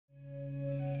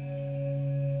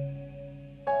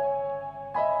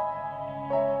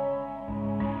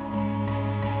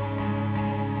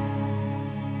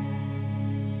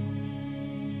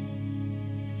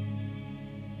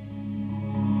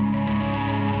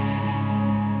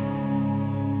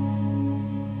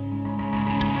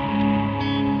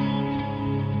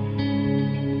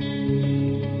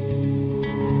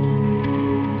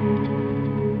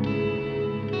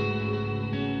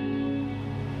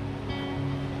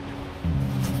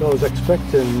So I was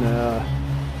expecting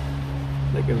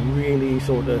like a really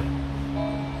sort of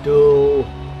dull,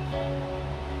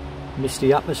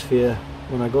 misty atmosphere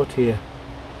when I got here.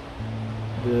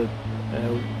 The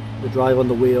drive on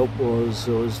the way up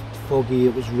was foggy,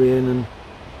 it was raining,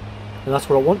 and that's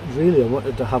what I wanted really. I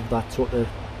wanted to have that sort of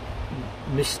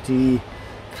misty,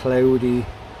 cloudy,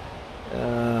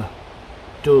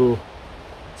 dull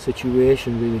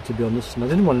situation really, to be honest. And I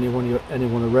didn't want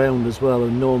anyone around as well,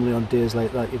 and normally on days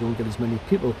like that you don't get as many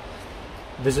people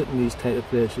visiting these type of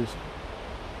places.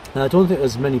 And I don't think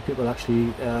as many people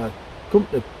actually come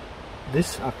to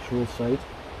this actual site.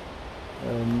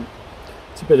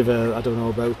 It's a bit of a, I don't know,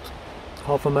 about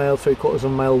half a mile, 3/4 of a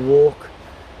mile walk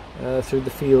through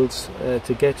the fields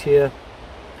to get here,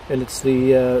 and it's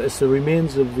the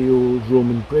remains of the old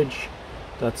Roman bridge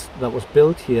that was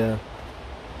built here.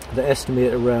 They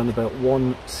estimate around about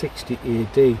 160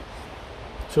 AD,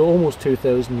 so almost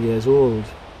 2,000 years old.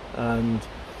 And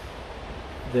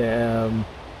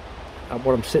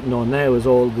what I'm sitting on now is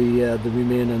all the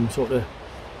remaining sort of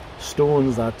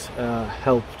stones that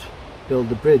helped build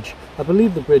the bridge. I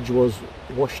believe the bridge was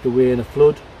washed away in a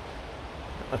flood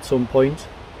at some point,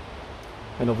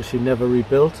 and obviously never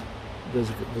rebuilt.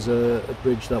 There's a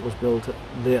bridge that was built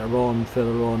later on,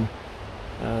 further on,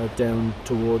 down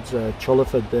towards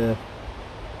Chollerford there,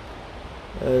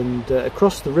 and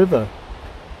across the river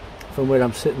from where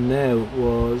I'm sitting now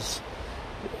was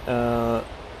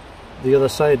the other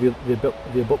side,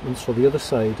 the abutments for the other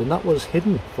side, and that was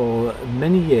hidden for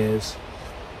many years.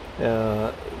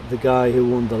 The guy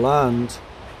who owned the land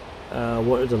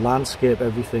wanted to landscape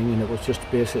everything, and it was just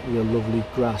basically a lovely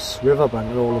grass riverbank,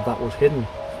 and all of that was hidden.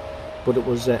 But it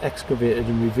was excavated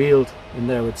and revealed, and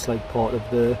now it's like part of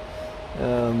the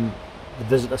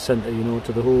visitor centre, you know,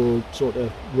 to the whole sort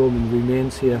of Roman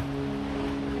remains here.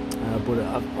 But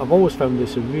I've always found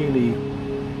this a really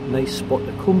nice spot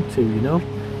to come to, you know.